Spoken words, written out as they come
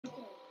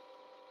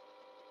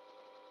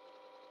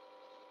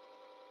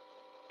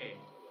এ,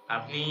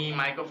 আপনি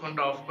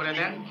মাইক্রোফোনটা অফ করে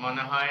দেন।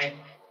 মনে হয়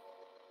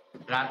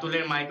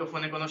রাতুলের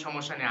মাইক্রোফোনে কোনো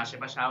সমস্যা নেই,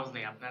 আশেপাশে আওয়াজ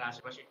নেই। আপনার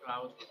আশেপাশে একটু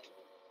আওয়াজ হচ্ছে।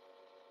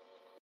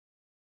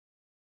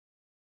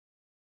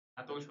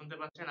 রাতুল শুনতে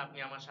পাচ্ছেন? আপনি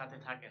আমার সাথে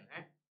থাকেন,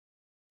 হ্যাঁ?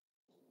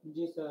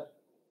 জি স্যার।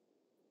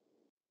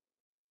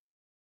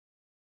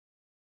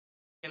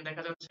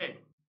 দেখা যাচ্ছে?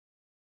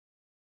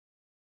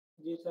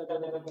 জি স্যার,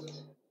 দেখা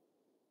যাচ্ছে।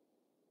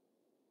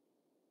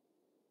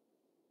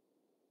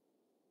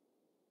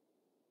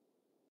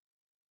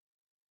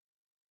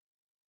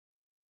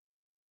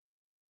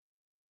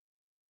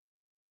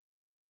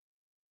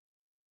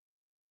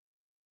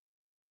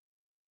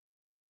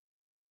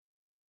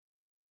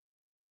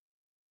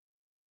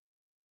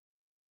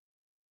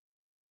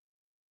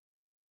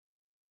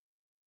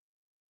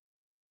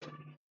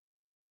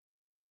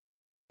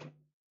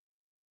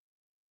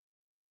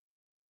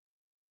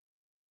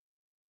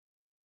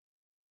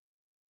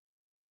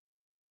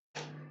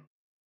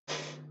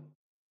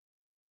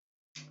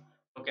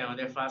 ওকে,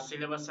 আমাদের ফার্স্ট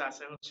সিলেবাসে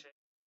আছে হচ্ছে,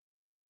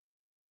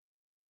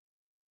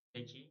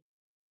 দেখি,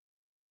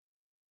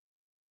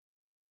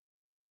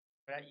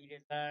 আমরা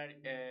ইরেজার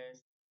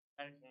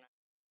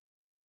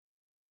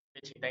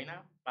পেয়েছি, তাই না?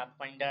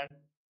 পাথফাইন্ডার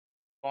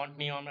ফন্ট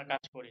নিয়েও আমরা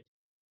কাজ করেছি।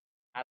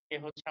 আজকে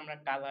হচ্ছে আমরা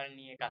কালার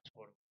নিয়ে কাজ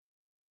করব।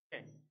 ওকে,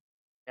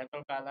 এত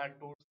কালার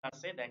টুলস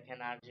আছে দেখেন,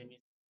 RGB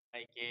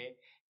কে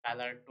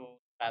কালার টুল,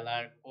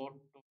 কালার কোড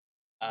টুল,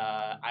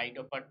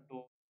 আইডোপার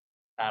টুল,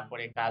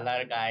 তারপরে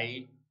কালার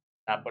গাইড,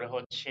 তারপরে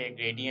হচ্ছে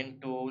গ্রেডিয়েন্ট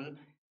টুল,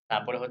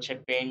 তারপরে হচ্ছে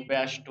পেইন্ট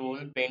ব্রাশ টুল।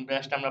 পেইন্ট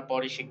ব্রাশটা আমরা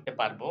পরে শিখতে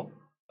পারবো,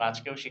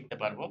 আজকেও শিখতে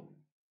পারবো।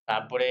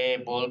 তারপরে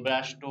বোল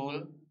ব্রাশ টুল,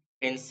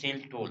 পেন্সিল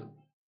টুল।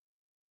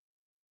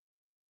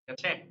 ঠিক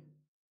আছে,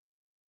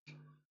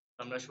 তো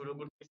আমরা শুরু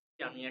করতেছি।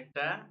 আমি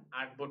একটা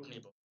আর্টবোর্ড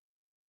নিব।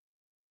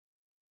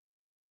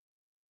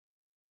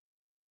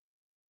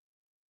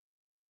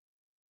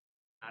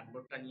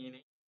 আর্টবোর্ডটা নিয়ে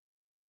নেই।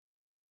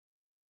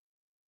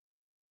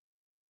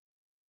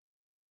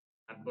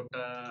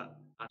 আর্টবোর্ডটা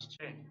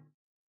আসছে?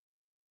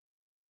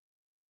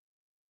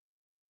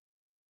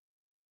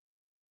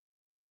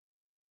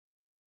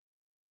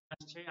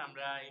 আসছে।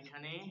 আমরা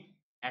এখানে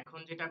এখন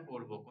যেটা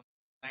করব, কোন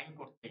ডিজাইন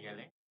করতে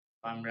গেলে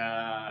আমরা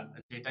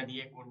যেটা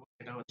দিয়ে করব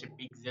সেটা হচ্ছে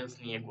পিক্সেলস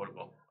নিয়ে করব।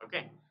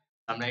 ওকে,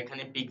 আমরা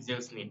এখানে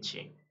পিক্সেলস নিচ্ছি।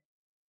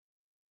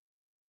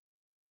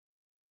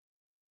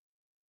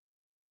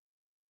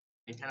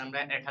 এখানে আমরা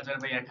 1000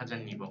 বাই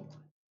 1000 নিব।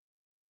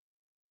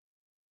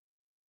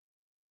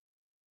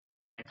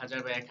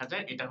 1000 বাই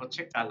 1000, এটা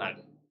হচ্ছে কালার।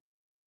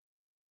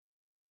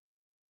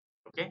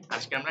 ওকে,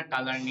 আজকে আমরা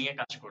কালার নিয়ে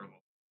কাজ করব।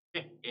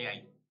 ওকে, এআই,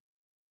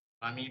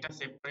 আমি এটা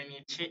সেভ করে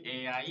নিয়েছি।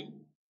 এআই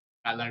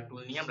কালার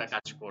টুল নিয়ে আমরা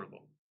কাজ করব।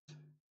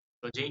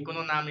 তো যেই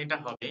কোনো নাম এটা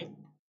হবে।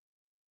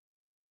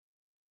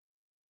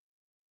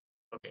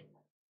 ওকে,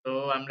 তো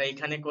আমরা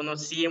এখানে কোনো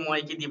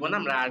সিএমওয়াই কে দিব না,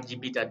 আমরা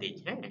আরজিবি টা দিই।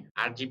 হ্যাঁ,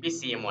 আরজিবি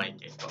সিএমওয়াই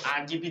কে। তো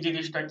আরজিবি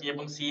জিনিসটা কি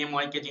এবং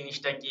সিএমওয়াই কে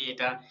জিনিসটা কি,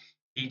 এটা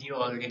ভিডিও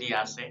অলরেডি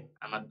আছে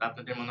আমার।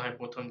 আপনাদের মনে হয়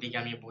প্রথম দিকে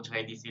আমি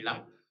বুঝাই দিছিলাম।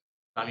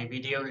 তো আমি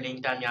ভিডিওর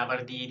লিংকটা আমি আবার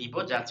দিয়ে দিব,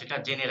 জাস্ট এটা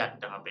জেনে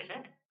রাখতে হবে।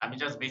 হ্যাঁ, আমি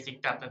জাস্ট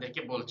বেসিকটা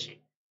আপনাদেরকে বলছি,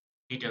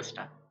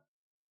 ডিটেলসটা।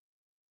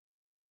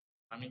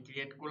 আমি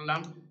ক্রিয়েট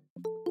করলাম।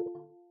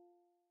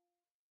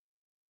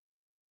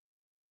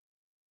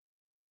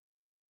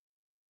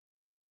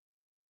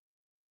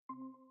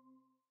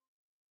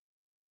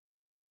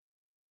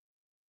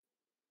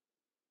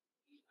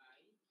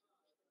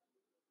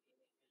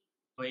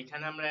 তো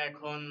এখানে আমরা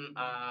এখন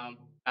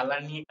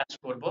কালার নিয়ে কাজ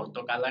করব। তো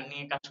কালার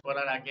নিয়ে কাজ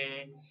করার আগে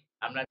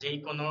আমরা যেই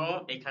কোনো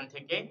এখান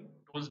থেকে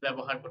টুলস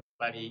ব্যবহার করতে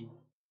পারি।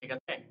 ঠিক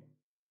আছে,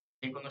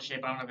 যে কোনো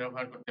শেপ আমরা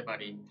ব্যবহার করতে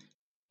পারি।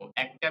 তো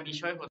একটা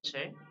বিষয় হচ্ছে,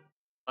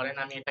 ধরেন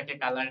আমি এটাকে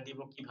কালার দিব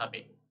কিভাবে।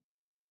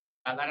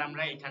 কালার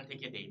আমরা এখান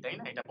থেকে দেই, তাই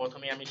না? এটা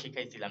প্রথমে আমি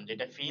শিখাইছিলাম,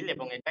 যেটা ফিল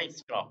এবং এটা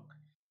স্ট্রক।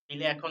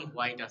 ফিলে এখন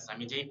হোয়াইট আছে,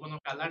 আমি যে কোনো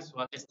কালার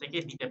সোয়াচেস থেকে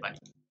দিতে পারি।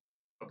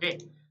 ওকে,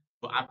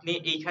 তো আপনি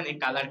এইখানে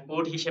কালার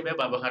কোড হিসেবে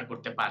ব্যবহার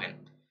করতে পারেন।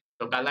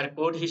 তো কালার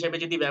কোড হিসেবে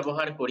যদি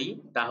ব্যবহার করি,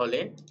 তাহলে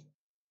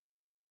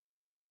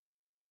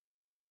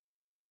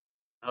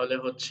তাহলে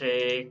হচ্ছে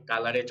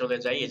কালারে চলে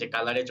যাই। এই যে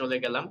কালারে চলে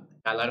গেলাম।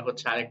 কালার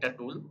হচ্ছে আরেকটা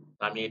টুল।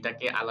 তো আমি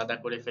এটাকে আলাদা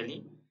করে ফেলি।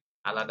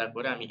 আলাদা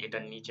করে আমি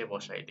এটার নিচে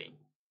বসাই দেই।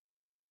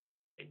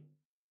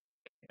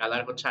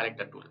 কালার হচ্ছে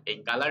আরেকটা টুল। এই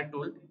কালার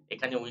টুল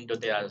এখানে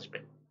উইন্ডোতে আসবে।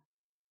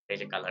 এই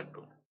যে কালার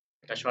টুল,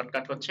 এটা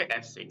শর্টকাট হচ্ছে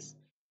F6।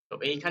 তো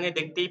এইখানে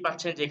দেখতেই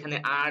পাচ্ছেন যে এখানে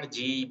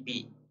RGB,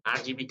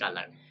 RGB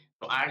কালার।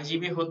 তো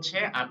RGB হচ্ছে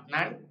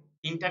আপনার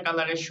তিনটা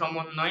কালারের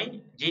সমন্বয়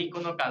যেই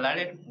কোনো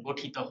কালারের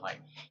গঠিত হয়,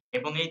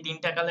 এবং এই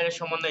তিনটা কালারের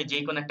সমন্বয়ে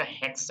যেই কোনো একটা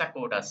হেক্সা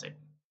কোড আছে।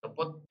 তো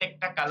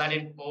প্রত্যেকটা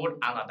কালারের কোড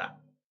আলাদা।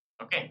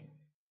 ওকে,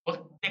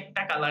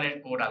 প্রত্যেকটা কালারের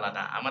কোড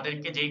আলাদা।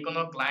 আমাদেরকে যেই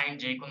কোনো ক্লায়েন্ট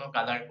যেই কোনো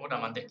কালার কোড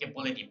আমাদেরকে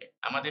বলে দিবে,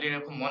 আমাদের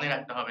এরকম মনে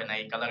রাখতে হবে না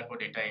এই কালার কোড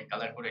এটা, এই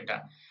কালার কোড এটা।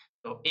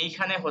 তো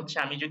এইখানে হচ্ছে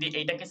আমি যদি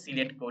এইটাকে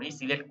সিলেক্ট করি,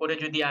 সিলেক্ট করে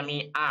যদি আমি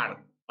আর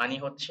মানে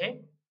হচ্ছে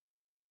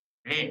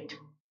রেড,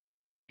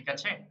 ঠিক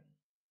আছে,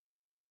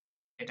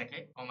 এটাকে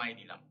কমাই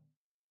দিলাম।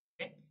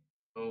 ওকে,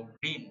 তো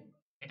গ্রিন,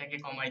 এটাকে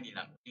কমাই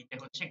দিলাম। এতে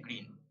হচ্ছে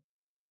গ্রিন,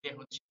 এতে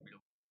হচ্ছে ব্লু,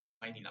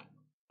 কমাই দিলাম।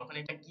 তখন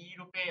এটা কি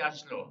রূপে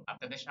আসলো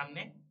আপনাদের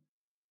সামনে?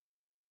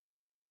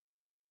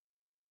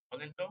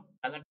 বলেন তো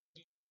কালার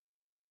কি?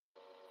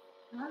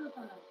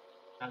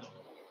 কালো।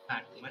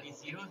 ব্ল্যাক মানে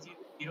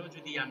 000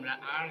 যদি আমরা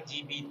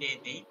RGB তে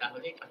দেই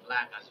তাহলে এটা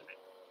ব্ল্যাক আসবে।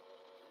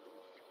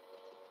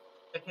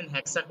 দেখেন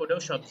হেক্সা কোডেও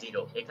সব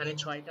 0। এখানে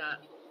 6টা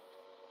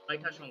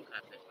সংখ্যা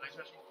আছে।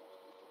 6টা সংখ্যা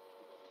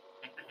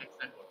একটা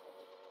হেক্সা কোড।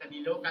 এটা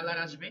দিলেও কালার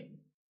আসবে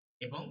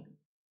এবং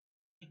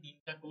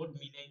 3টা কোড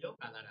মিলাইলেও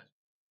কালার আসবে।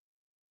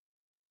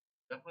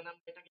 যখন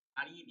আমরা এটাকে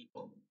বাড়িয়ে দিব,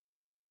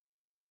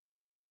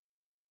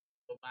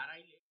 তো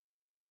বাড়াইলে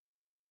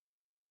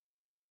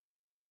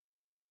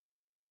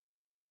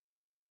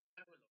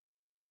এটা হলো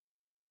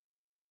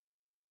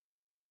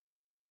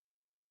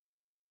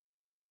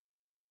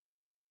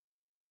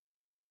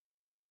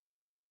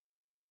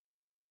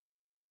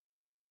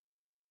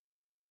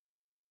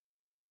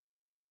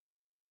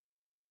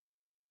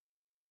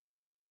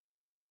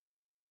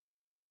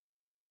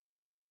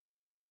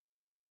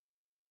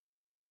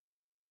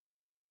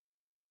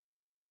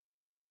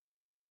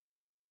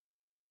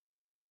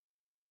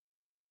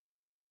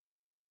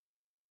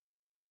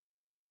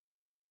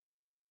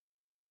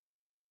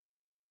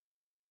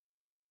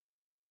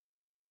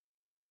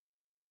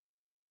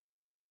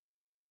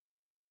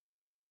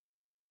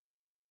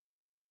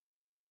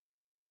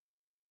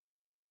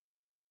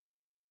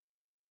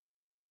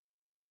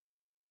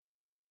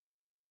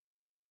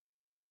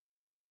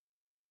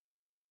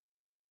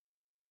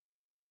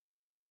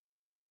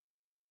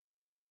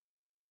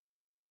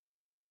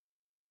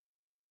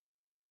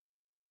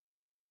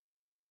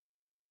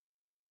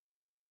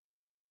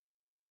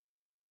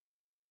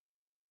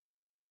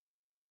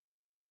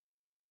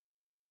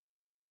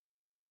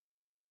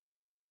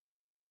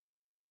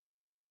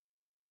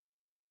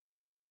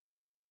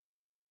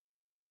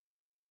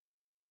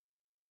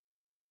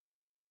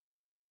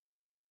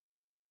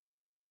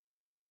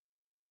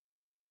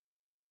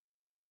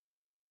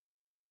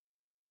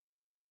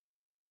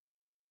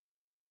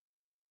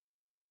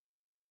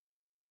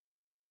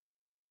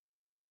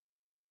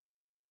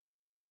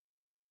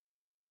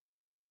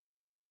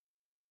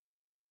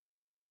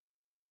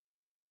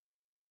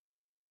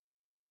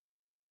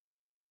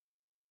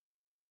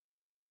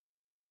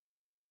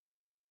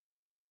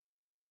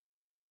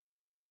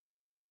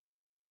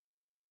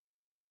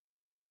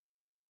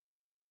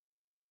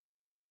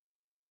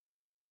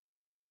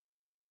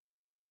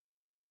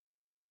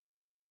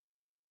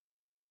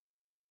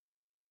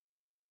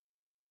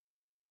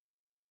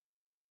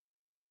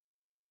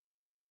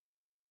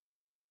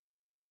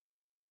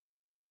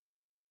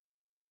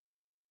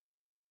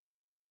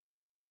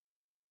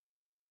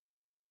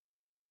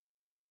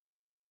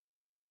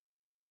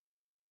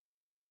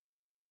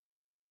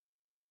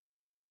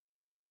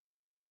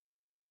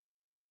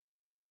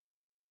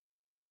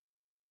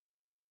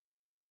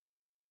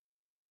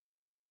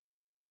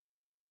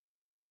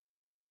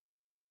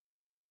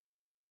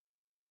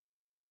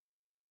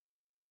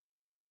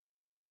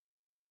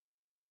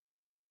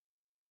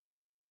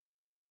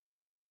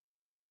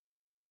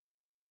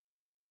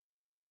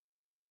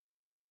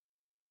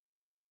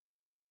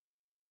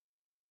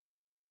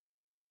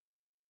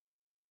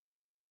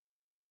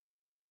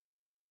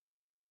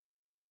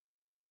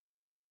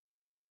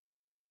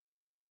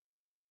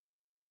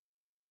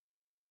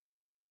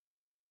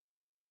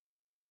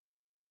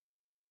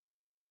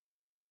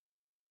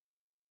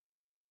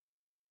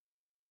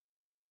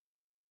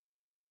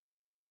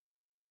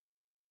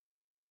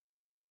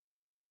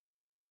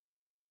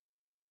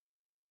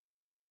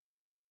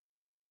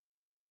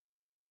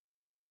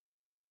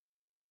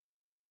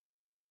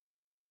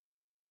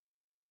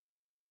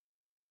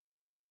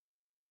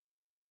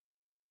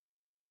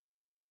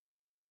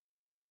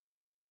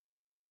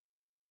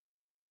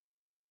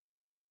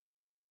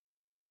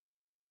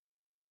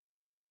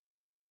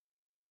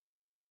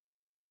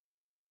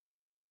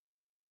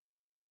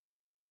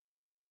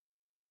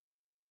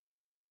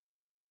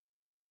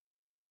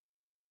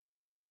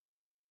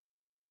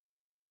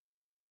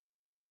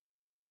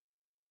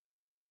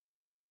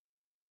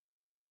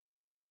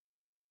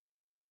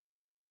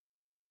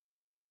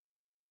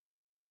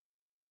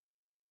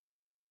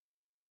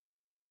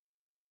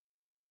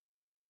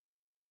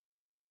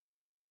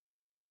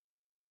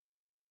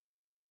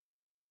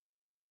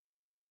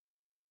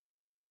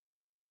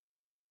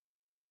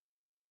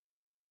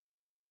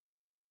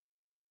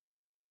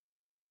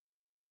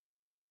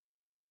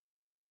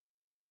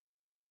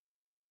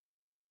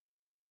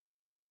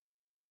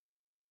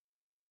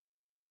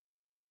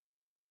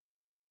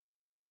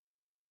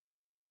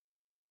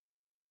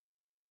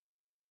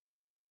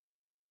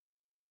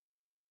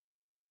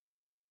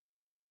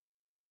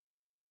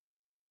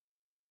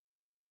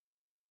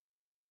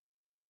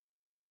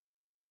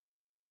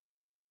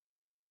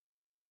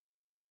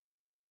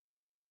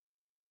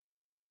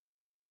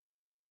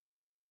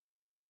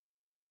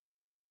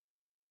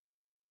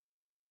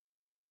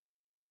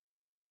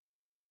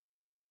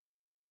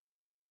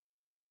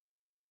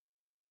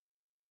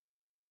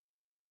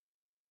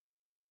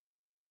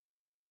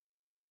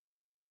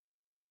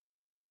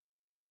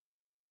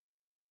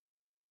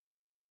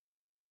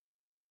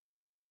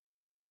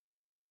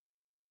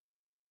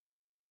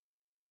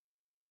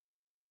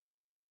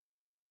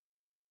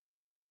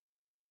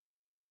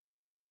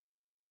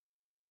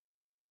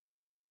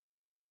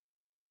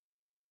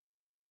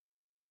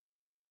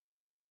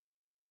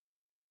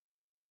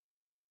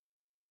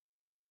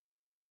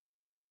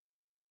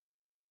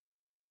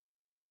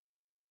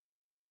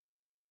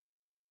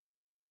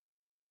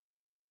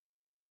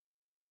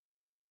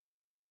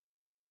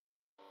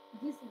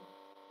जी सर।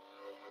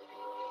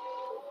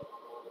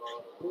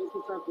 ওকে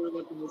স্যার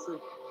পরিবর্তন হয়েছে।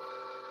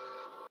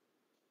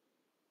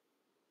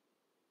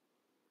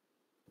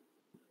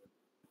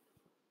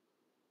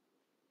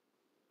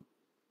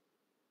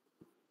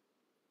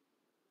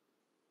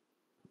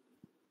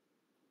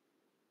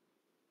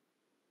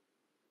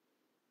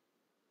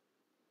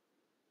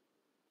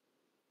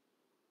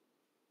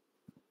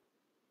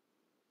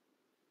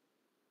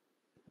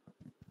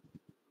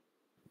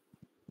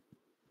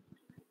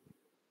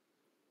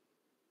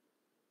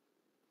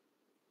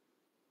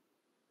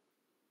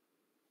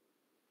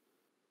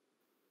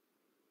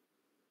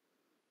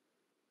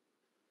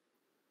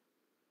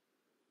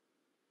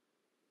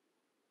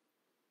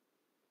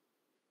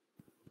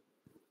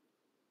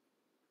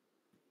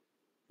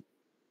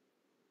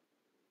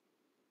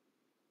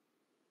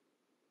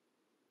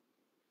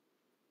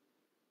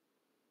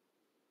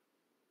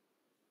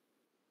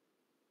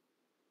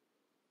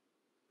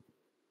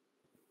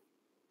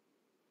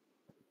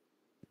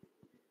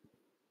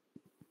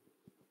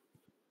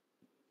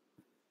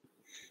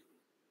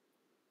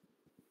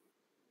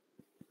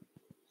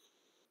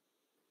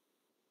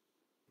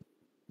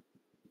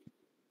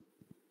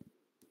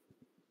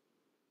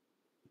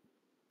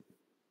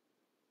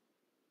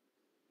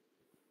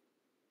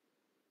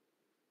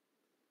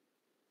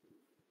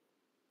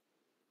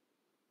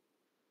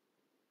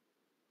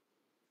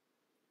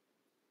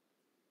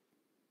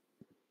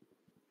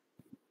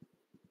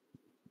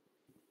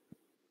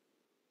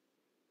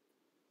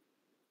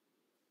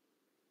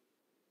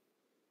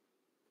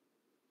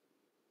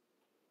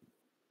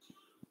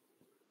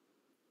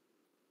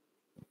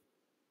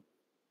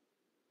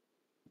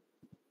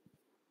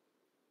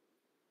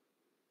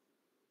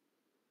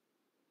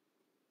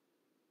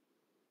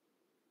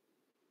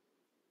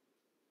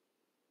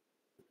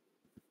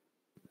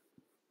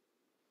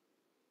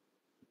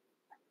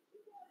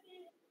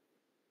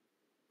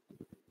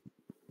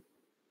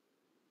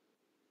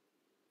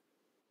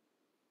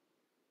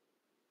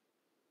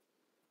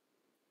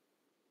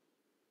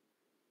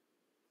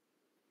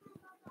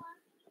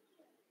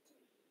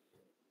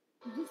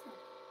 জি স্যার।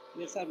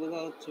 জি স্যার বোঝা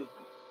হচ্ছে।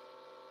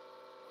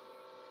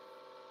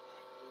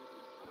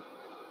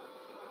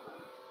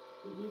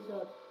 জি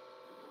স্যার।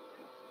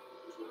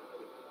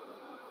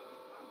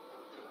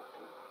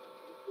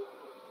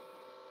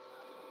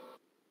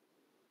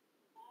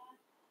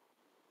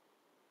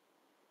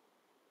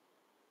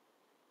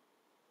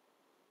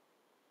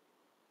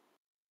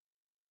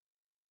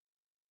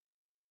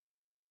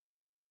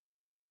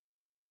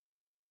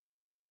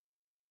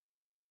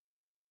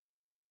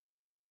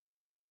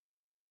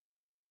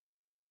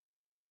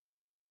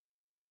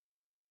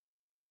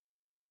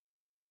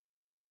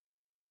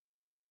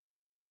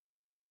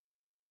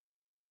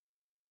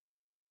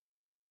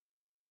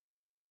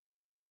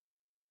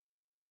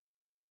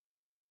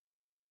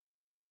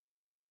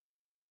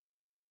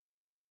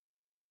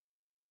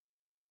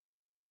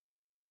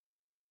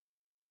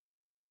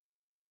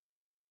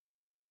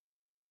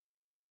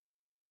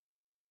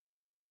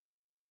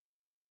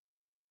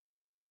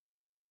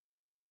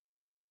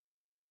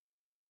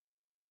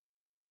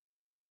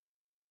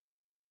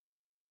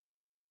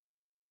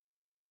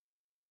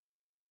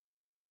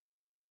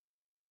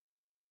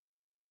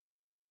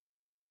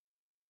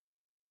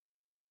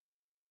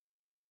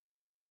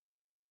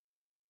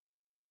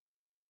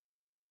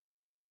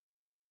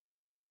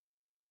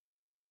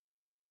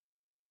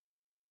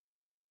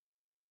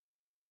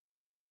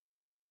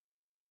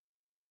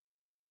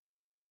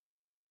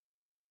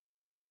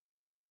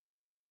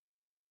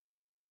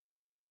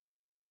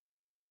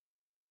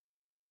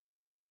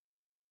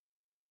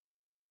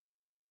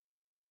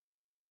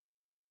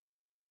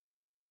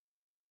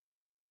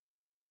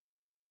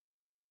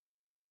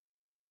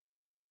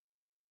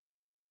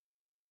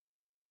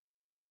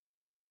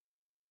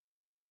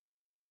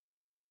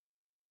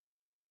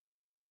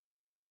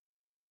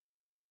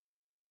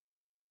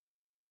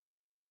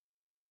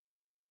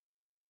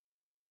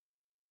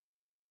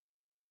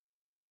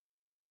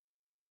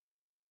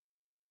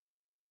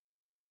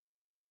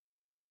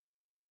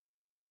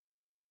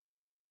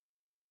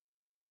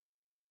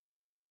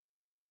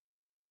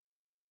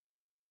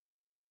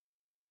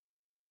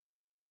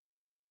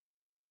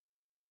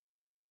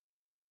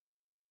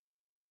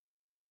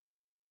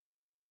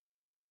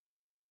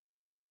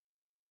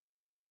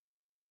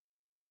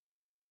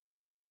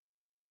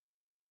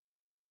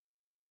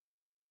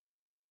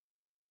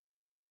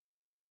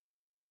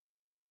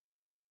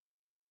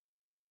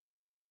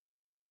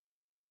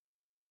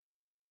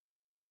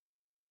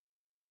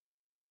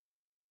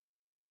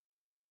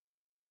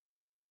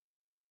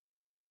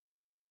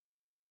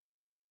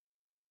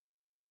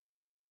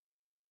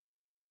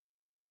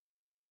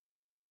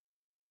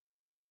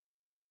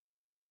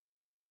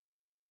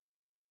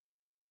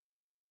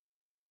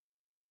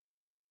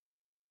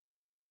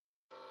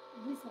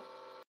 জি স্যার।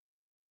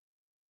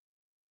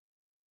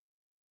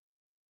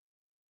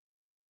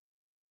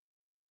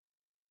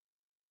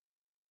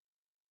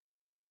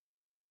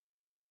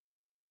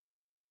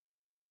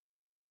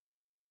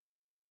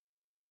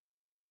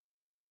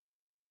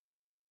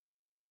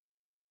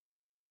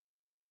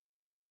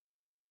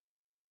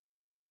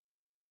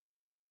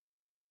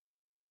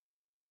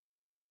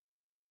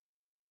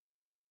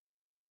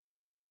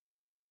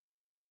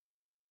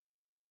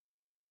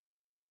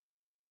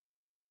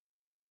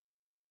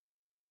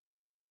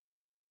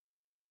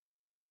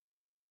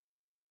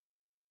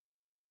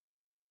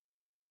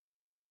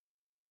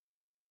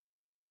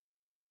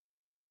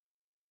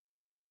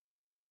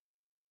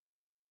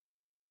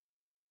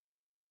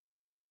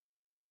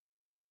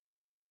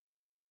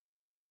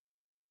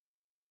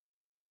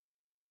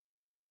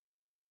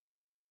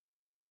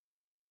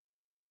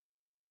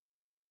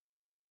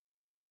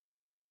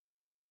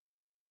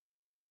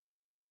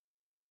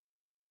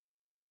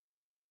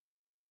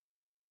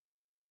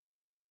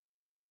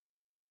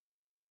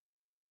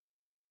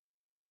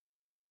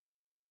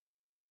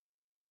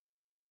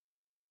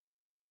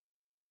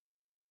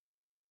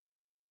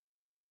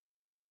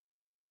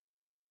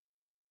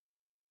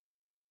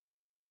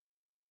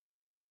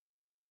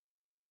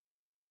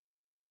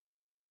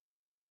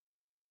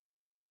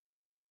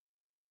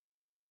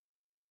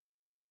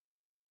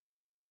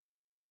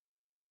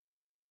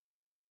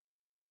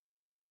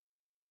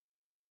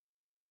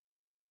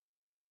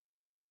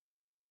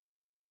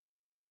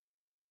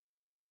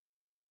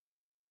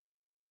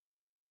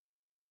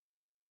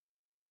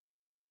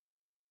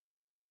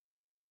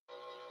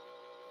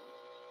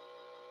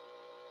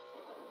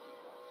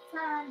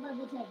 স্যার আরেকবার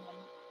বুঝাই দেন।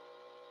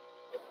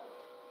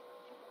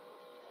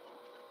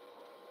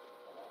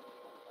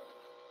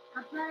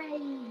 আপনার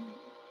এই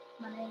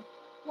মানে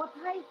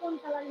কোথায় কোন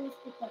কালার ইউজ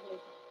করতে হবে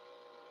এটা?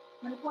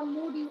 মানে কোন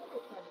মুড ইউজ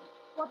করতে হবে?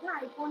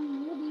 কোথায় কোন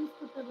মুড ইউজ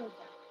করতে হবে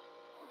এটা?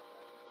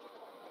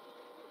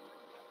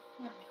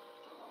 হ্যাঁ।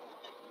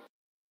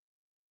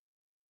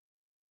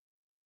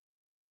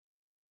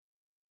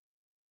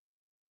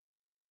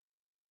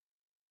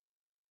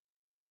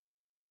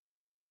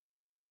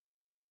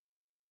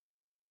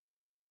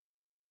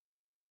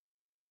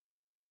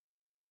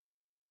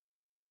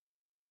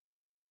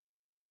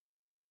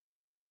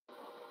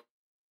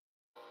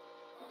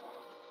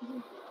 জি।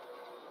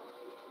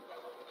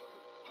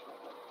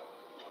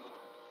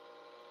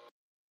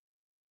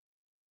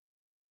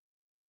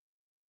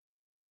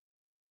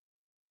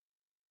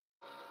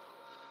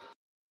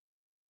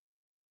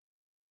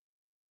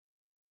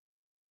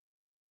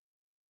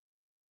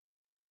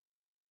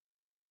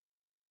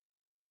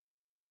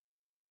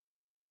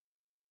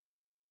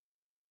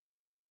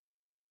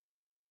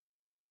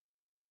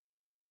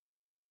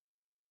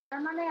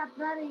 তার মানে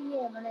আপনার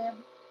ইয়ে মানে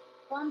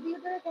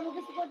কম্পিউটারে কোনো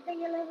কিছু করতে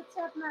গেলে হচ্ছে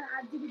আপনার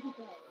 8 জিবি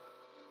দিতে হয়।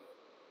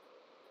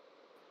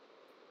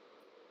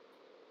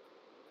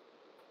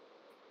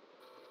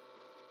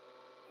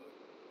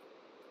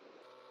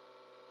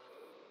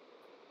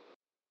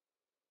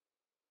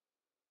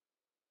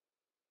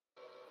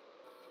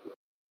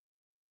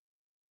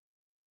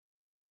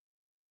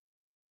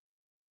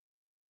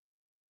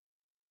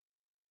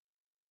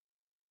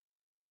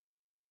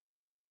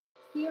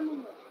 সিএমও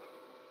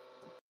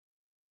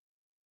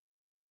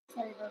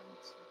স্যার এবার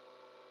বুঝছি।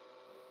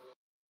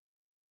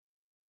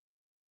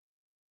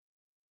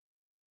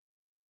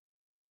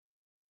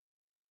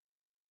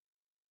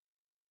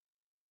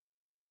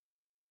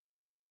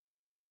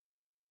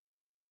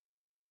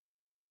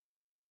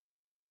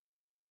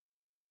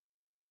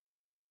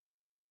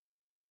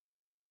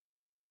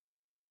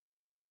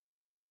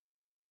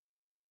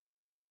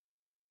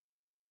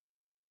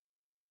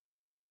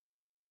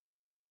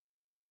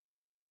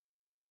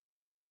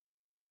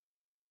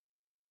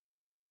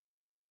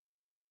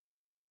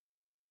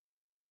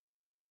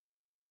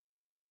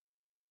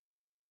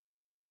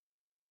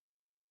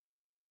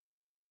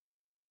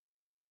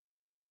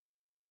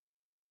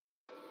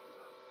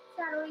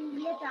 স্যার ওই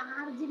ইয়েটা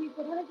 8 জিবি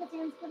কোথা থেকে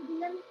চেঞ্জ করে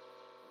দিলেন?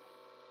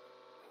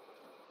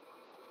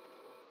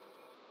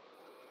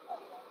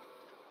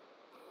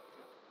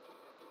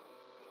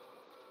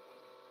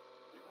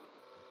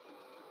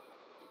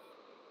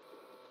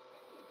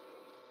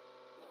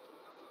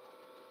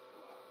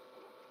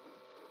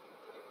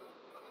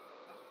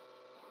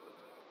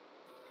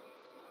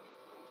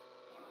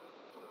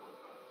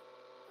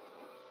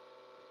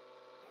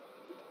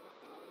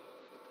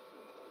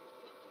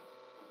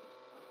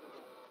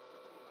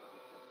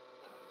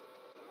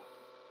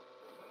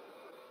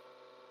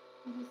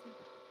 জি স্যার।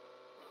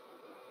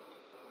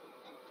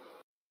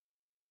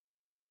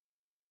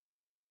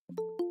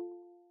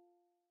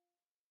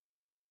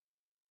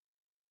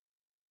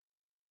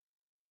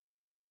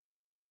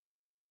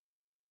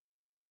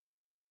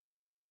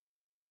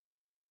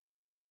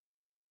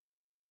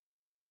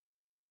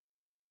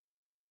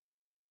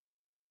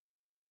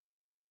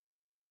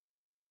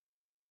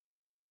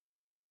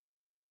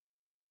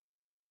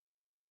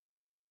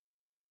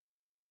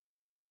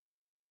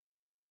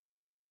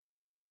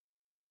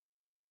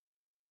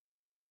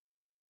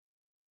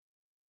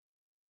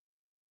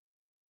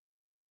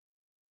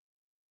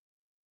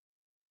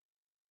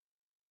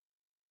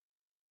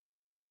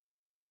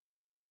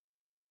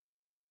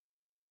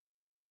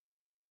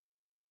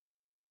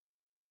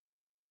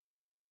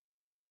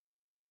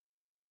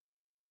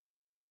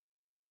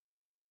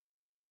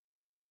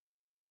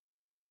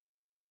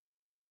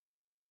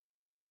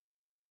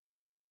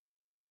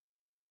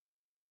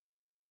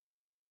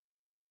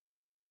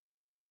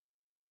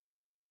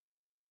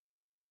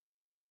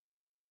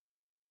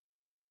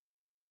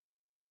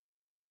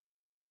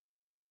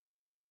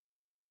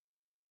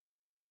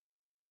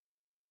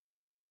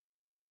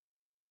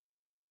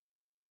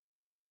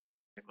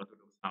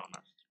 কতটুকু সাউন্ড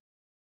আসছে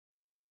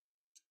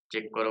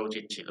চেক করা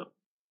উচিত ছিল।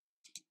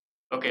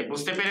 ওকে,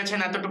 বুঝতে পেরেছেন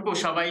এতটুকু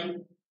সবাই?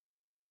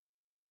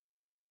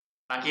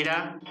 বাকিরা?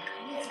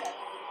 জি স্যার।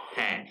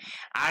 হ্যাঁ,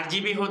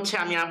 RGB হচ্ছে,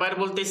 আমি আবার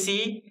বলতেছি,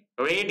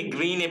 রেড,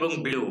 গ্রিন এবং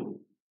ব্লু।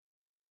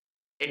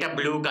 এটা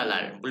ব্লু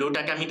কালার।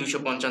 ব্লুটাকে আমি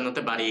 255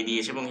 তে বাড়িয়ে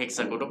দিয়েছি এবং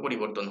হেক্সাকোডও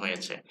পরিবর্তন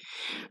হয়েছে।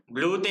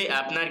 ব্লুতে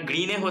আপনার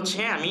গ্রিনে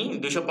হচ্ছে আমি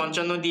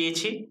 255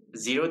 দিয়েছি,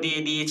 0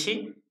 দিয়ে দিয়েছি।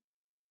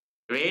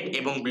 রেড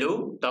এবং ব্লু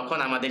তখন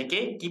আমাদেরকে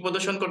কি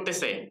প্রদর্শন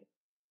করতেছে?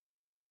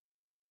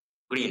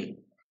 গ্রিন।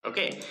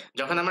 ওকে,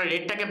 যখন আমরা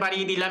রেডটাকে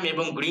বাড়িয়ে দিলাম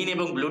এবং গ্রিন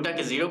এবং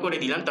ব্লুটাকে 0 করে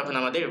দিলাম তখন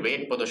আমাদের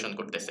রেড প্রদর্শন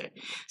করতেছে।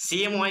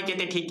 CMYK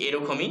তে ঠিক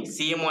এরকমই।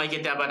 CMYK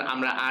তে আবার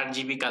আমরা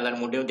RGB কালার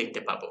মোডেও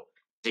দেখতে পাবো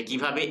যে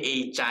কিভাবে এই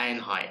চায়ন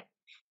হয়,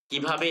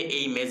 কিভাবে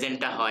এই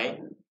মেজেন্টা হয়,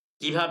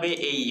 কিভাবে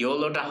এই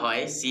ইয়েলোটা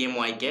হয়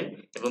CMYK এর,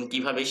 এবং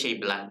কিভাবে সেই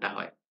ব্ল্যাকটা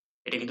হয়।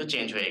 এটা কিন্তু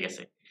চেঞ্জ হয়ে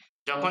গেছে।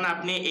 যখন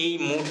আপনি এই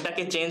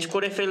মোডটাকে চেঞ্জ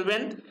করে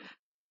ফেলবেন,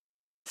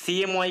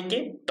 CMY কে,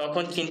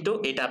 তখন কিন্তু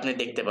এটা আপনি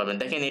দেখতে পাবেন।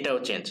 দেখেন এটাও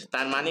চেঞ্জ,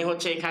 তার মানে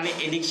হচ্ছে এখানে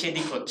এদিক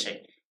সেদিক হচ্ছে।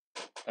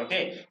 ওকে,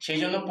 সেই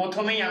জন্য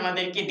প্রথমেই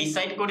আমাদেরকে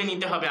ডিসাইড করে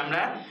নিতে হবে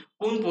আমরা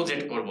কোন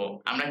প্রজেক্ট করব।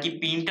 আমরা কি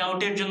প্রিন্ট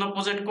আউটের জন্য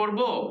প্রজেক্ট করব,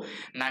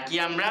 নাকি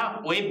আমরা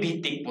ওয়েব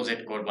ভিত্তিক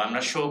প্রজেক্ট করব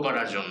আমরা শো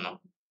করার জন্য।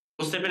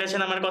 বুঝতে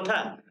পেরেছেন আমার কথা?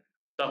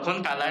 তখন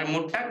কালার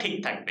মোডটা ঠিক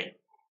থাকবে।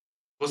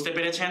 বুঝতে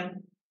পেরেছেন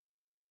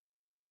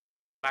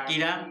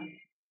বাকিরা?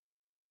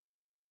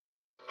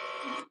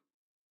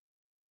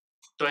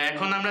 তো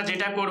এখন আমরা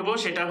যেটা করব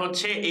সেটা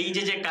হচ্ছে এই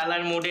যে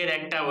কালার মোডের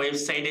একটা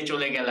ওয়েবসাইটে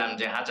চলে গেলাম,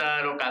 যে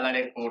হাজারো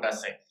কালারের কোড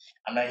আছে,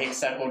 আমরা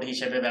হেক্সা কোড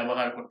হিসেবে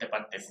ব্যবহার করতে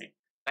পারতেছি,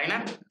 তাই না?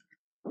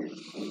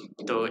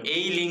 তো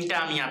এই লিংকটা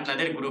আমি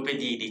আপনাদের গ্রুপে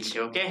দিয়ে দিচ্ছি।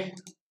 ওকে,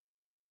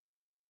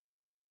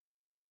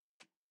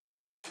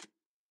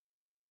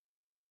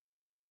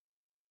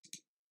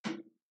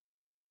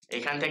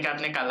 এখান থেকে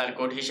আপনি কালার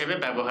কোড হিসেবে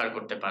ব্যবহার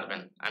করতে পারবেন।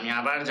 আমি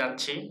আবার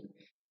যাচ্ছি,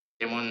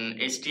 যেমন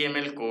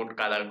HTML কোড,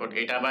 কালার কোড,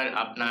 এটা আবার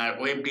আপনার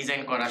ওয়েব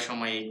ডিজাইন করার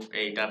সময়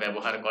এটা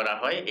ব্যবহার করা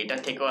হয়, এটা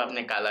থেকেও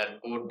আপনি কালার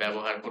কোড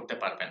ব্যবহার করতে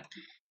পারবেন।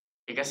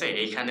 ঠিক আছে,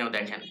 এইখানেও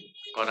দেখেন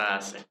করা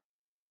আছে,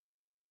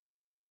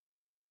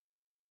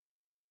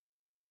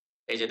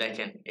 এই যে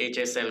দেখেন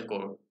HSL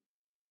কোড,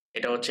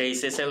 এটা হচ্ছে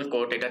HSL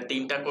কোড, এটা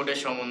 3টা কোডের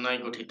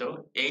সমন্বয়ে গঠিত।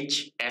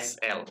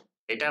 HSL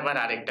এটা আবার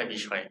আরেকটা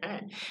বিষয়,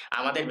 হ্যাঁ,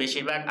 আমাদের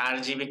বেশিরভাগ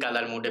RGB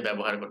কালার মোডে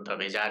ব্যবহার করতে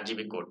হবে। এই যে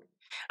RGB কোড,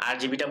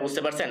 RGBটা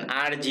বুঝতে পারছেন?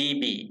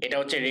 RGB এটা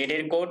হচ্ছে রেড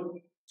এর কোড,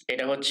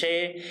 এটা হচ্ছে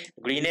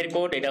গ্রিন এর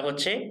কোড, এটা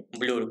হচ্ছে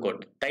ব্লুর কোড,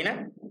 তাই না?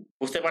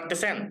 বুঝতে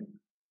পারতেছেন?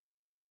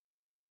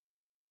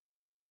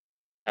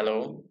 হ্যালো,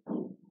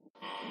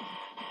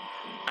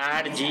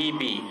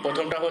 RGB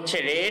প্রথমটা হচ্ছে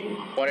রেড,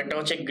 পরেরটা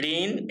হচ্ছে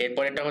গ্রিন,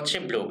 এরপরেরটা হচ্ছে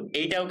ব্লু।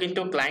 এইটাও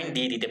কিন্তু ক্লায়েন্ট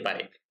দিয়ে দিতে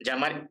পারে যে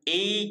আমার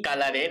এই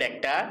কালারের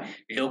একটা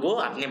লোগো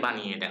আপনি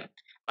বানিয়ে দেন,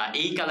 বা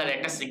এই কালারের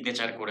একটা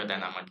সিগনেচার করে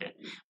দেন আমাকে,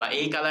 বা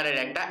এই কালারের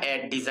একটা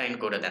অ্যাড ডিজাইন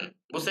করে দেন।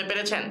 বুঝতে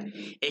পেরেছেন?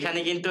 এখানে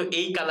কিন্তু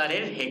এই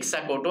কালারের হেক্সা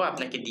কোডও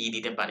আপনাকে দিয়ে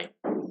দিতে পারে।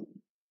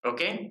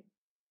 ওকে,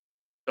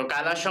 তো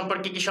কালার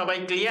সম্পর্কে কি সবাই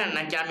ক্লিয়ার,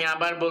 নাকি আমি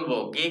আবার বলবো?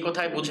 কে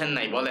কোথায় বুঝেন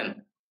নাই বলেন?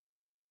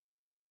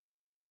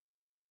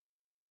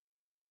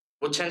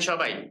 বুঝছেন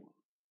সবাই?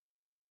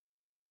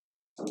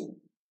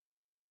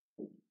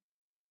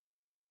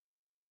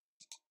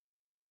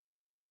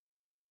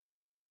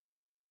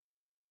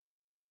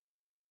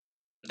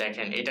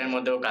 দেখেন এটার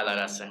মধ্যেও কালার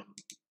আছে।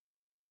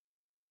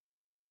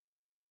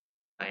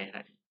 হাই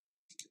হাই,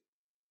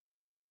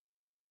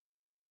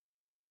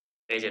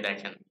 এই যে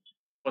দেখেন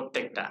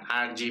প্রত্যেকটা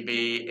RGB,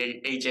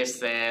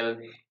 HSL,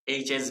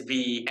 HSB,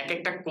 এক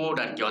একটা কোড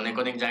আর কি, অনেক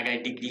অনেক জায়গায়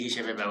ডিগ্রি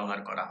হিসেবে ব্যবহার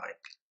করা হয়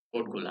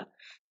কোডগুলা।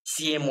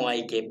 CMY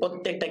কে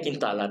প্রত্যেকটা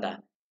কিন্তু আলাদা,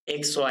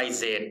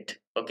 XYZ।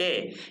 ওকে,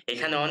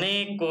 এখানে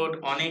অনেক কোড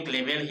অনেক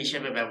লেভেল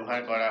হিসেবে ব্যবহার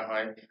করা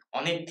হয়,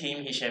 অনেক থিম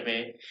হিসেবে।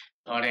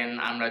 ধরেন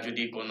আমরা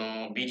যদি কোনো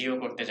ভিডিও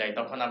করতে যাই,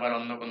 তখন আবার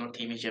অন্য কোনো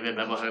থিম হিসেবে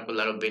ব্যবহার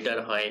করলে আরো বেটার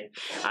হয়,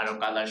 আরো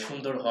কালার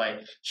সুন্দর হয়।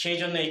 সেই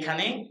জন্য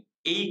এখানে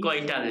এই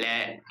কয়টা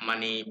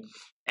মানে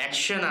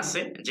অ্যাকশন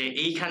আছে, যে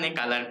এইখানে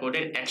কালার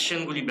কোডের অ্যাকশন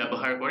গুলি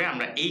ব্যবহার করে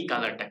আমরা এই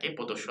কালারটাকে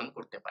প্রদর্শন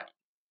করতে পারি।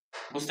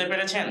 বুঝতে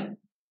পেরেছেন?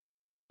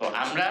 তো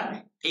আমরা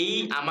এই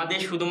আমাদের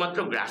শুধুমাত্র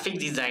গ্রাফিক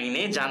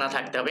ডিজাইনে জানা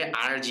থাকতে হবে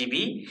RGB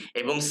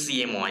এবং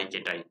CMY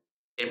কেটাই,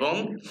 এবং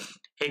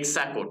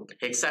হেক্সা কোড।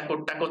 হেক্সা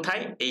কোডটা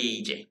কোথায়? এই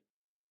যে।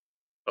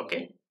 ওকে,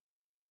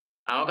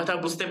 আমার কথা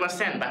বুঝতে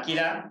পারছেন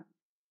বাকিরা?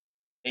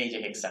 এই যে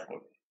হেক্সা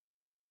কোড।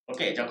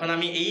 ওকে, যখন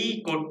আমি এই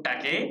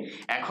কোডটাকে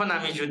এখন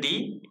আমি যদি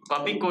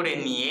কপি করে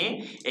নিয়ে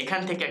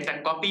এখান থেকে একটা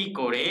কপি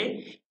করে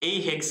এই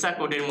হেক্সা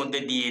কোডের মধ্যে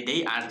দিয়ে দেই,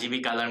 RGB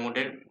কালার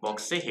মোডের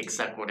বক্সে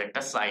হেক্সা কোড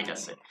একটা সাইড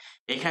আছে,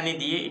 এখানে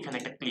দিয়ে এখানে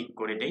একটা ক্লিক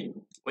করে দেই,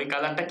 ওই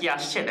কালারটা কি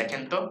আসছে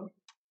দেখেন তো?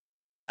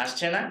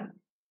 আসছে না?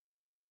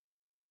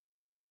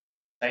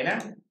 তাই না?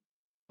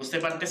 বুঝতে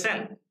পারতেছেন?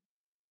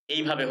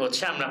 এইভাবে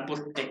হচ্ছে আমরা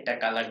প্রত্যেকটা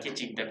কালারকে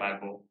চিনতে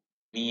পারবো,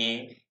 নিয়ে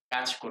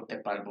কাজ করতে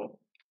পারবো।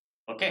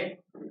 ওকে,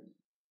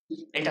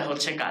 এটা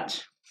হচ্ছে কাজ।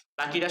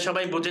 বাকিরা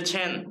সবাই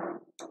বুঝেছেন?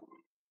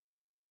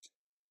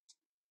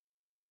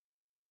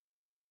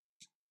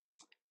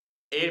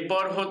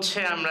 এরপর হচ্ছে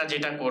আমরা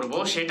যেটা করব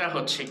সেটা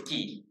হচ্ছে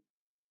কি,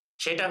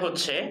 সেটা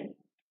হচ্ছে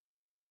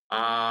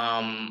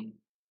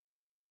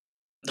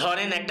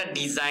ধরেন একটা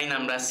ডিজাইন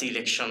আমরা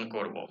সিলেকশন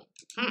করব।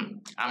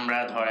 আমরা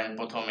ধরেন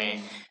প্রথমে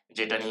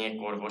যেটা নিয়ে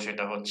করব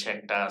সেটা হচ্ছে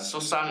একটা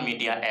সোশ্যাল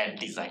মিডিয়া অ্যাড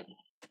ডিজাইন।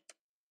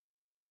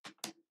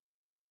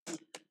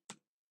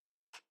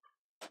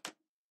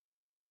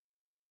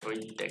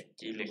 ওইটা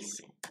কি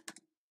লিখছি?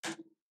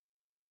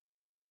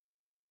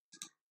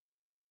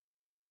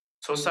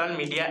 Social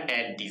media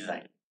add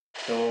design.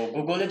 তো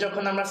গুগলে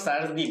যখন আমরা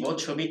সার্চ দিব,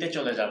 ছবিতে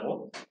চলে যাব,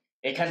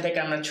 এখান থেকে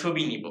আমরা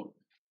ছবি নিব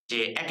যে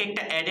এক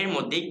একটা অ্যাডের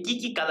মধ্যে কি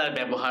কি কালার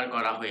ব্যবহার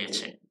করা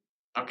হয়েছে।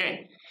 ওকে,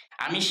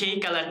 আমি সেই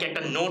কালারকে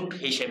একটা নোট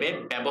হিসেবে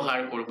ব্যবহার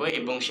করব,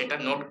 এবং সেটা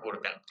নোট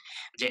করবেন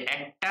যে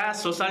একটা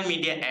সোশ্যাল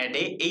মিডিয়া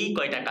অ্যাডে এই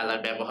কয়টা কালার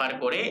ব্যবহার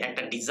করে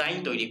একটা ডিজাইন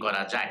তৈরি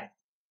করা যায়।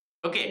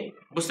 ওকে,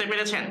 বুঝতে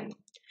পেরেছেন?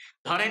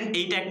 ধরেন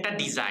এইটা একটা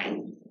ডিজাইন,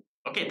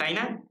 ওকে, তাই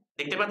না?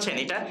 দেখতে পাচ্ছেন?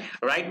 এটা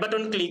রাইট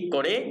বাটন ক্লিক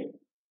করে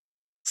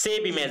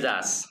সেভ ইমেজ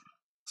আস,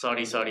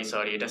 সরি সরি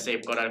সরি, এটা সেভ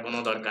করার কোনো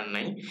দরকার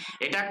নাই।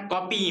 এটা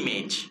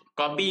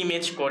কপি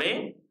ইমেজ করে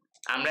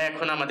আমরা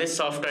এখন আমাদের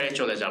সফটওয়্যারে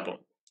চলে যাব।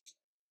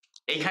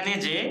 এখানে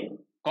যে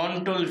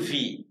কন্ট্রোল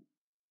ভি,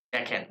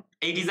 দেখেন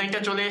এই ডিজাইনটা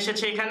চলে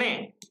এসেছে, এখানে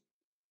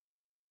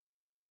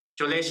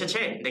চলে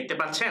এসেছে, দেখতে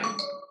পাচ্ছেন?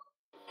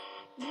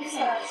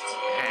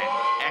 হ্যাঁ,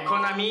 এখন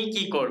আমি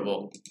কি করব,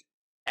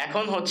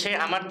 এখন হচ্ছে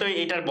আমার তো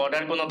এটার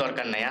বর্ডার কোনো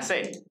দরকার নাই, আছে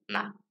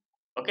না?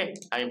 ওকে,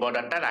 আমি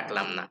বর্ডারটা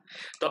রাখলাম না।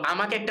 তো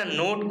আমাকে একটা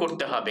নোট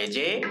করতে হবে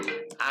যে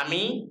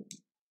আমি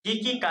কি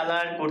কি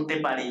কালার করতে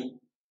পারি।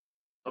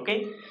 ওকে,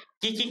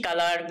 কি কি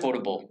কালার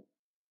করব,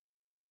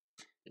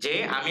 যে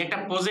আমি একটা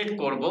প্রজেক্ট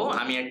করব,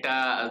 আমি একটা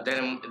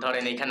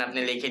ধরেন এখানে আপনি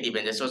লিখে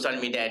দিবেন যে সোশ্যাল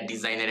মিডিয়া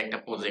ডিজাইনের একটা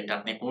প্রজেক্ট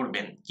আপনি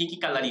করবেন, কি কি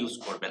কালার ইউজ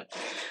করবেন।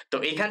 তো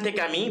এখান থেকে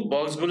আমি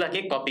বক্সগুলোকে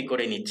কপি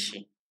করে নিচ্ছি,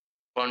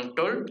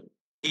 কন্ট্রোল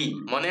ই,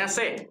 মনে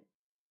আছে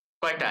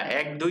কয়টা,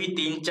 1 2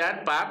 3 4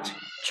 5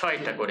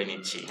 6টা করে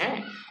নিচ্ছি। হ্যাঁ,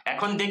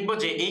 এখন দেখবো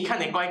যে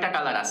এইখানে কয়টা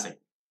কালার আছে।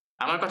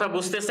 আমার কথা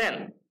বুঝতেছেন?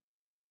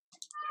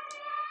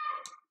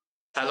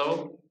 হ্যালো,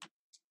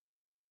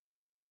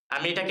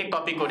 আমি এটাকে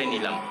কপি করে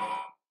নিলাম।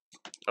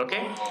 ওকে,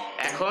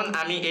 এখন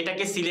আমি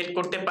এটাকে সিলেক্ট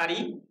করতে পারি,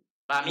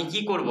 বা আমি কি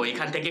করব,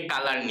 এখান থেকে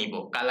কালার নিব,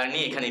 কালার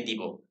নিয়ে এখানে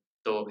দিব।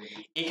 তো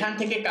এখান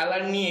থেকে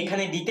কালার নিয়ে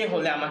এখানে দিতে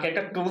হলে আমাকে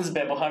একটা টুলস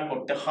ব্যবহার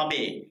করতে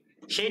হবে।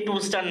 সেই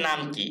টুলসটার নাম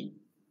কি?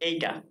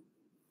 এইটা,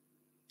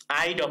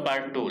 আইডপার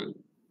টুল,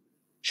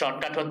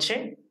 শর্টকাট হচ্ছে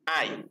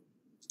আই।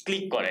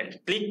 ক্লিক করেন,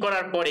 ক্লিক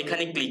করার পর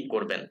এখানে ক্লিক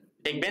করবেন,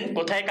 দেখবেন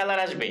কোথায় কালার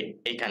আসবে,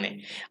 এখানে।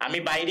 আমি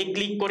বাইরে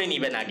ক্লিক করে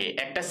নিবেন, আগে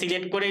একটা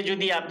সিলেক্ট করে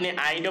যদি আপনি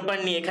আইডপার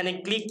নিয়ে এখানে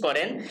ক্লিক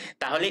করেন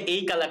তাহলে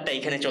এই কালারটা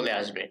এখানে চলে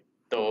আসবে।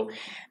 তো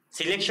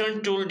সিলেকশন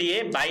টুল দিয়ে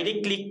বাইরে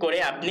ক্লিক করে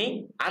আপনি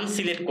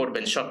আনসিলেক্ট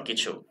করবেন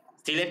সবকিছু।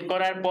 সিলেক্ট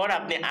করার পর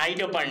আপনি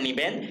আইডপার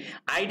নিবেন,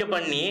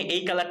 আইডপার নিয়ে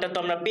এই কালারটা তো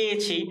আমরা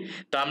পেয়েছি,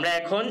 তো আমরা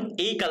এখন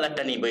এই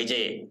কালারটা নিব, এই যে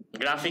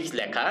গ্রাফিক্স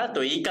লেখা, তো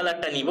এই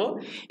কালারটা নিব।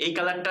 এই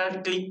কালারটা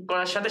ক্লিক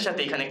করার সাথে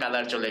সাথে এখানে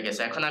কালার চলে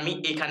গেছে। এখন আমি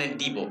এখানে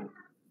দিব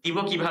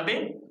কিভাবে,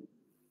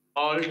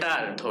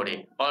 অল্টার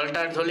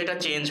ধরলে এটা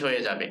চেঞ্জ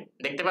হয়ে যাবে,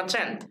 দেখতে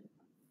পাচ্ছেন?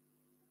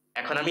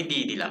 এখন আমি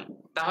দিয়ে দিলাম।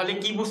 তাহলে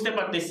কি বুঝতে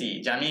পারতেছি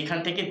যে আমি এখান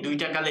থেকে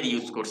দুইটা কালার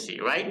ইউজ করছি,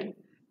 রাইট?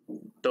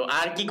 তো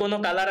আর কি কোনো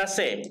কালার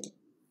আছে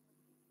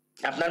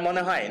আপনার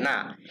মনে হয়? না,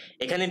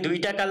 এখানে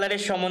দুইটা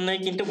কালারের সমন্বয়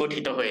কিন্তু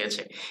গঠিত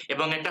হয়েছে,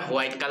 এবং একটা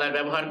হোয়াইট কালার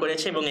ব্যবহার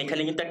করেছে, এবং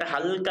এখানে কিন্তু একটা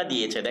হালকা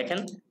দিয়েছে, দেখেন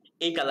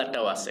এই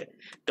কালারটাও আছে।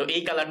 তো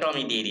এই কালারটাও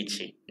আমি দিয়ে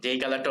দিচ্ছি, যে এই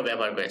কালারটাও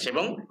ব্যবহার করেছে,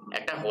 এবং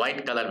একটা হোয়াইট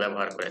কালার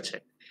ব্যবহার করেছে,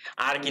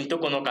 আর কিন্তু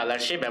কোনো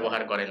কালার সে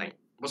ব্যবহার করে নাই।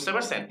 বুঝতে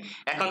পারছেন?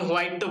 এখন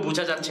হোয়াইট তো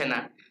বোঝা যাচ্ছে না,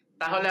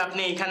 তাহলে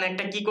আপনি এখানে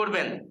একটা কি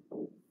করবেন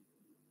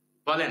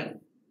বলেন,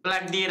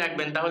 প্লাগ দিয়ে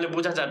রাখবেন, তাহলে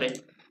বোঝা যাবে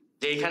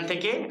যে এখান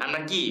থেকে আমরা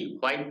কি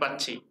হোয়াইট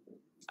পাচ্ছি,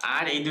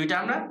 আর এই দুইটা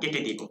আমরা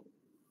কেটে দিব।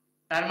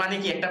 তার মানে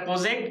কি, একটা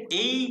প্রজেক্ট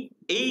এই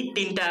এই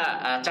তিনটা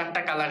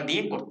চারটা কালার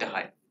দিয়ে করতে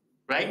হয়,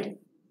 রাইট?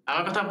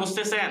 আমার কথা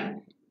বুঝতেছেন?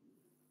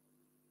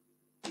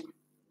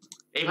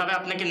 এইভাবে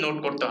আপনাকে নোট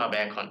করতে হবে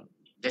এখন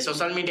যে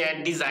সোশ্যাল মিডিয়া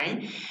ডিজাইন,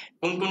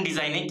 কোন কোন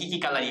ডিজাইনে কি কি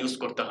কালার ইউজ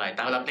করতে হয়,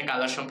 তাহলে আপনি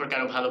কালার সম্পর্কে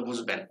আরো ভালো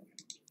বুঝবেন।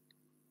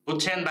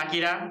 বুঝছেন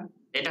বাকিরা?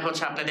 এটা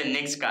হচ্ছে আপনাদের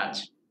নেক্সট কাজ।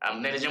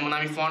 আপনাদের যেমন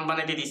আমি ফন্ট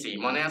বানাইতে দিছি,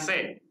 মনে আছে?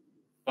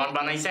 ফন্ট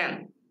বানাইছেন?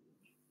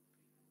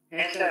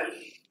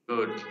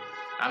 গুড,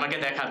 আমাকে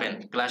দেখাবেন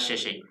ক্লাস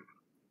শেষে।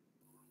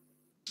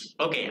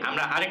 ওকে,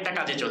 আমরা আরেকটা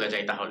কাজে চলে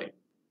যাই তাহলে।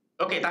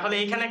 ওকে, তাহলে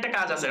এখানে একটা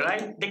কাজ আছে,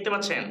 রাইট? দেখতে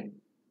পাচ্ছেন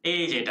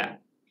এই যেটা,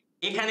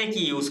 এখানে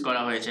কি ইউজ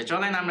করা হয়েছে,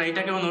 চলেন আমরা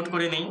এটাকেও নোট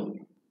করে নেই।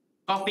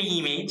 কপি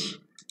ইমেজ,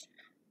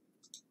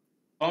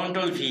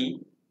 কন্ট্রোল ভি,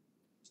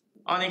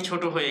 অনেক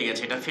ছোট হয়ে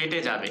গেছে, এটা ফেটে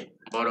যাবে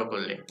বড়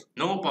করলে,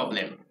 নো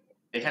প্রবলেম।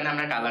 এখানে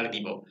আমরা কালার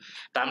দিব।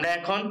 তো আমরা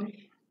এখন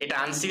এটা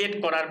আনসিলেক্ট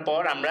করার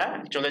পর আমরা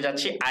চলে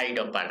যাচ্ছি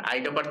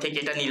আইডপার থেকে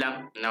এটা নিলাম,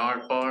 নেওয়ার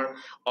পর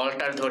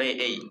অল্টার ধরে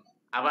এই,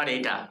 আবার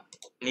এটা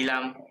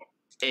নিলাম,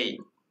 এই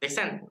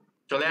দেখছেন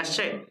চলে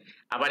আসছে।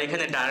 আবার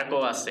এখানে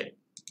ডার্কও আছে,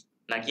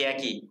 নাকি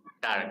একই?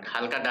 ডার্ক,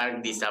 হালকা ডার্ক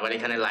দিয়েছে, আবার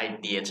এখানে লাইট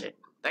দিয়েছে,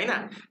 তাই না?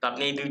 তো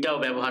আপনি এই দুইটাও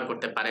ব্যবহার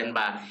করতে পারেন,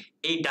 বা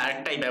এই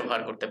ডার্কটাই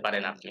ব্যবহার করতে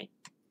পারেন আপনি,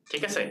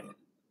 ঠিক আছে?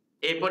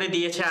 এরপরে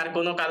দিয়েছে আর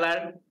কোনো কালার,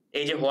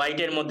 এই যে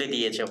হোয়াইটের মধ্যে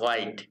দিয়েছে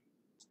হোয়াইট,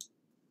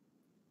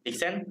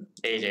 দেখছেন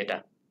এই যে এটা,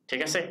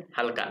 ঠিক আছে?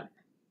 হালকা,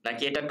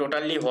 নাকি এটা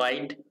টোটালি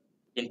হোয়াইট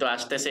কিন্তু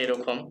আসতেছে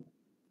এরকম,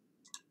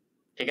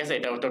 ঠিক আছে?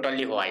 এটা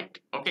টোটালি হোয়াইট।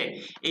 ওকে,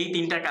 এই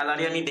তিনটা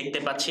কালারই আমি দেখতে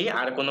পাচ্ছি,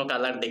 আর কোনো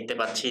কালার দেখতে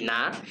পাচ্ছি না।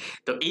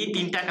 তো এই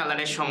তিনটা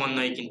কালারের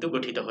সমন্বয়ে কিন্তু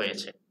গঠিত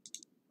হয়েছে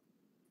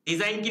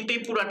ডিজাইন, কিন্তু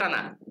এই পুরাটা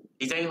না,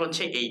 ডিজাইন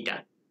হচ্ছে এইটা।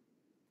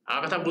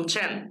 আমার কথা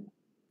বুঝছেন,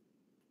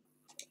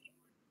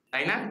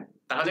 তাই না?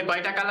 তাহলে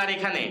কয়টা কালার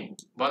এখানে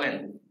বলেন,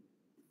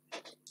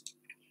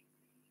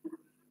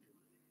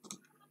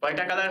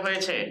 কয়টা কালার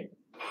হয়েছে?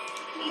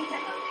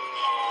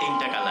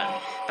 তিনটা কালার।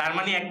 তার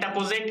মানে একটা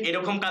প্রজেক্ট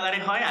এরকম কালারে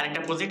হয়, আর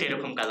একটা প্রজেক্ট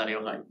এরকম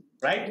কালারেও হয়,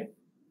 রাইট?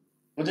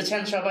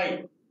 বুঝেছেন সবাই?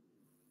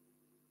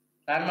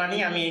 তার মানে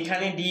আমি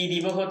এখানে দিয়ে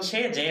দিব হচ্ছে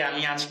যে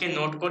আমি আজকে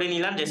নোট করে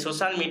নিলাম যে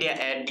সোশ্যাল মিডিয়া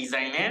অ্যাড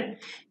ডিজাইনের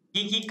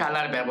কি কি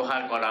কালার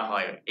ব্যবহার করা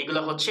হয়।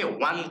 এগুলো হচ্ছে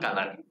ওয়ান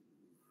কালার,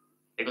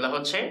 এগুলো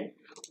হচ্ছে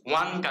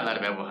ওয়ান কালার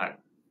ব্যবহার।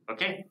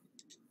 ওকে,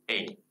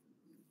 এই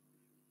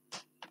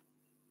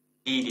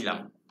দিয়ে দিলাম।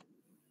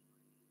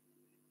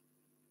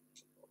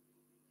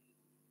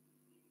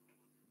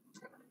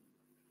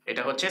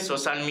 এটা হচ্ছে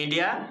সোশ্যাল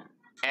মিডিয়া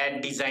অ্যাড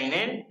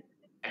ডিজাইনের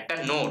একটা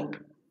নোট,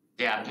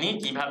 যে আপনি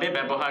কিভাবে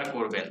ব্যবহার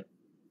করবেন।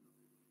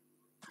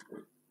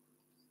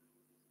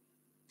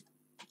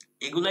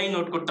 এগুলাই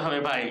নোট করতে হবে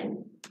ভাই,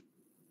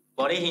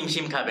 পরে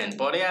হিমশিম খাবেন,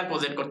 পরে আর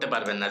প্রজেক্ট করতে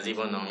পারবেন না,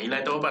 জীবনও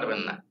মিলাইতেও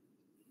পারবেন না।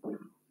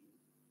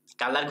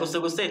 কালার খুঁজতে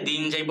খুঁজতে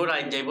দিন যাইবো,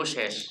 রাত যাইবো,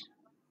 শেষ।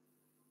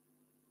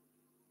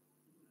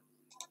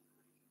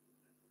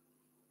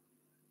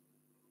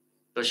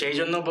 তো সেই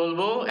জন্য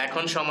বলবো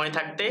এখন সময়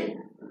থাকতে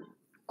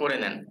করে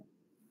নেন।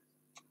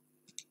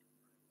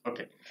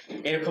 ওকে,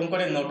 এরকম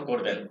করে নোট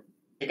করবেন,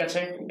 ঠিক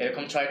আছে?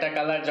 এরকম 6টা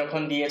কালার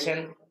যখন দিয়েছেন,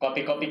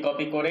 কপি কপি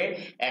কপি করে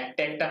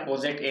একটা একটা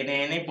প্রজেক্ট এনে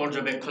এনে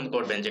পর্যবেক্ষণ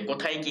করবেন যে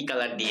কোথায় কি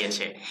কালার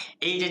দিয়েছে।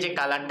 এই যে যে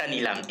কালারটা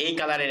নিলাম, এই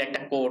কালারের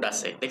একটা কোড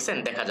আছে, দেখছেন?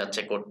 দেখা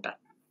যাচ্ছে কোডটা।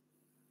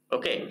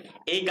 ওকে,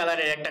 এই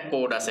কালারের একটা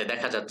কোড আছে,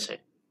 দেখা যাচ্ছে,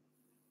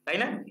 তাই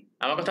না?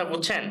 আমার কথা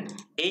বুঝছেন?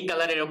 এই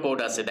কালারেরও কোড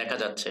আছে, দেখা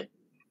যাচ্ছে।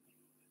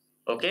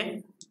 ওকে,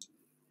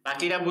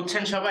 বাকিরা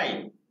বুঝছেন সবাই?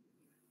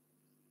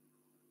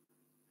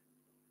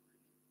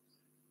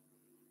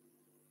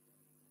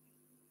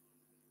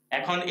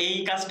 এখন এই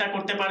কাজটা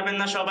করতে পারবেন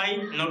না সবাই?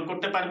 নোট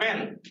করতে পারবেন?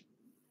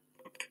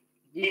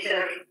 জি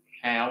স্যার।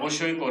 হ্যাঁ,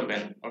 অবশ্যই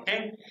করবেন। ওকে,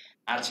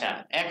 আচ্ছা,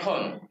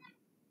 এখন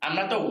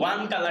আমরা তো ওয়ান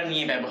কালার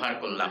নিয়ে ব্যবহার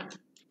করলাম,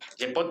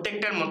 যে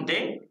প্রত্যেকটার মধ্যে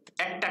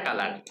একটা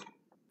কালার।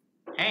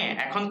 হ্যাঁ,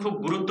 এখন খুব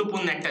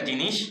গুরুত্বপূর্ণ একটা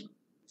জিনিস,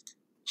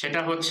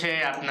 সেটা হচ্ছে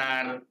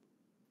আপনার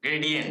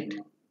গ্রেডিয়েন্ট।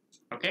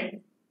 ওকে,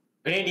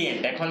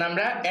 গ্রেডিয়েন্ট। এখন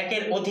আমরা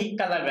একের অধিক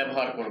কালার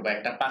ব্যবহার করব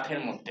একটা পাথের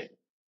মধ্যে।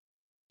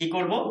 কি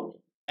করব?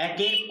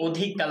 একের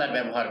অধিক কালার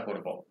ব্যবহার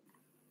করব,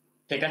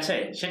 ঠিক আছে?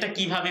 সেটা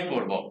কিভাবে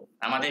করব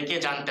আমাদেরকে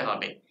জানতে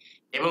হবে,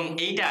 এবং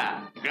এইটা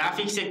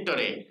গ্রাফিক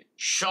সেক্টরে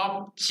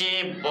সবচেয়ে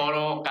বড়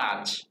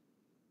কাজ।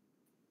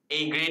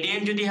 এই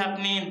গ্রেডিয়েন্ট যদি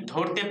আপনি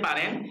ধরতে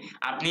পারেন,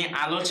 আপনি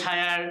আলো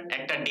ছায়ার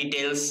একটা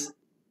ডিটেলস,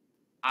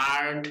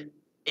 আর্ট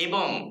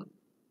এবং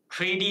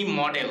 3D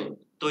মডেল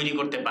তৈরি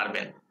করতে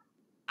পারবেন।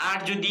 আর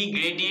যদি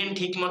গ্রেডিয়েন্ট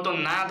ঠিকমতো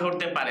না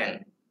ধরতে পারেন,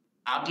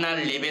 আপনার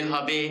লেভেল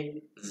হবে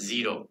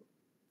 0।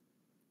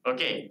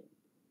 ওকে,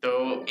 তো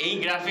এই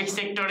গ্রাফিক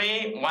সেক্টরে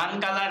ওয়ান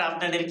কালার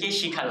আপনাদেরকে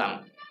শিখালাম।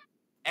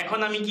 এখন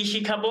আমি কি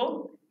শিখাবো?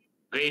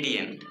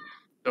 গ্রেডিয়েন্ট।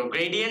 তো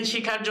গ্রেডিয়েন্ট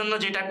শেখার জন্য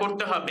যেটা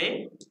করতে হবে,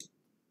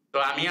 তো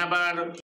আমি আবার